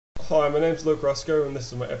Hi, my name's Luke Roscoe and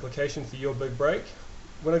this is my application for Your Big Break.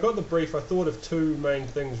 When I got the brief I thought of two main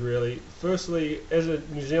things really. Firstly, as a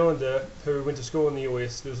New Zealander who went to school in the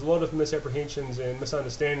US, there's a lot of misapprehensions and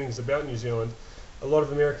misunderstandings about New Zealand. A lot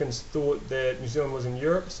of Americans thought that New Zealand was in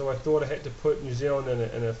Europe, so I thought I had to put New Zealand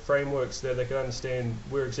in a framework so that they could understand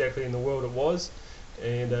where exactly in the world it was.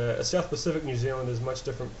 And a South Pacific New Zealand is a much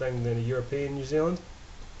different thing than a European New Zealand,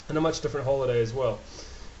 and a much different holiday as well.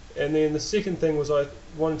 And then the second thing was I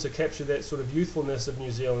wanted to capture that sort of youthfulness of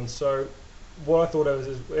New Zealand. So what I thought of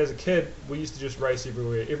is, as a kid, we used to just race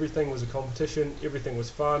everywhere. Everything was a competition, everything was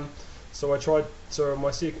fun. So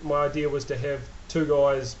my idea was to have two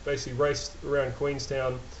guys basically race around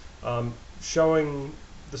Queenstown, showing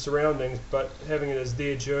the surroundings, but having it as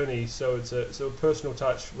their journey. So it's a personal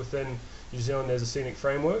touch within New Zealand as a scenic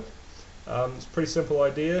framework. It's a pretty simple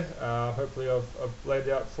idea. Hopefully I've laid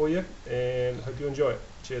it out for you, and hope you enjoy it.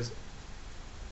 Cheers.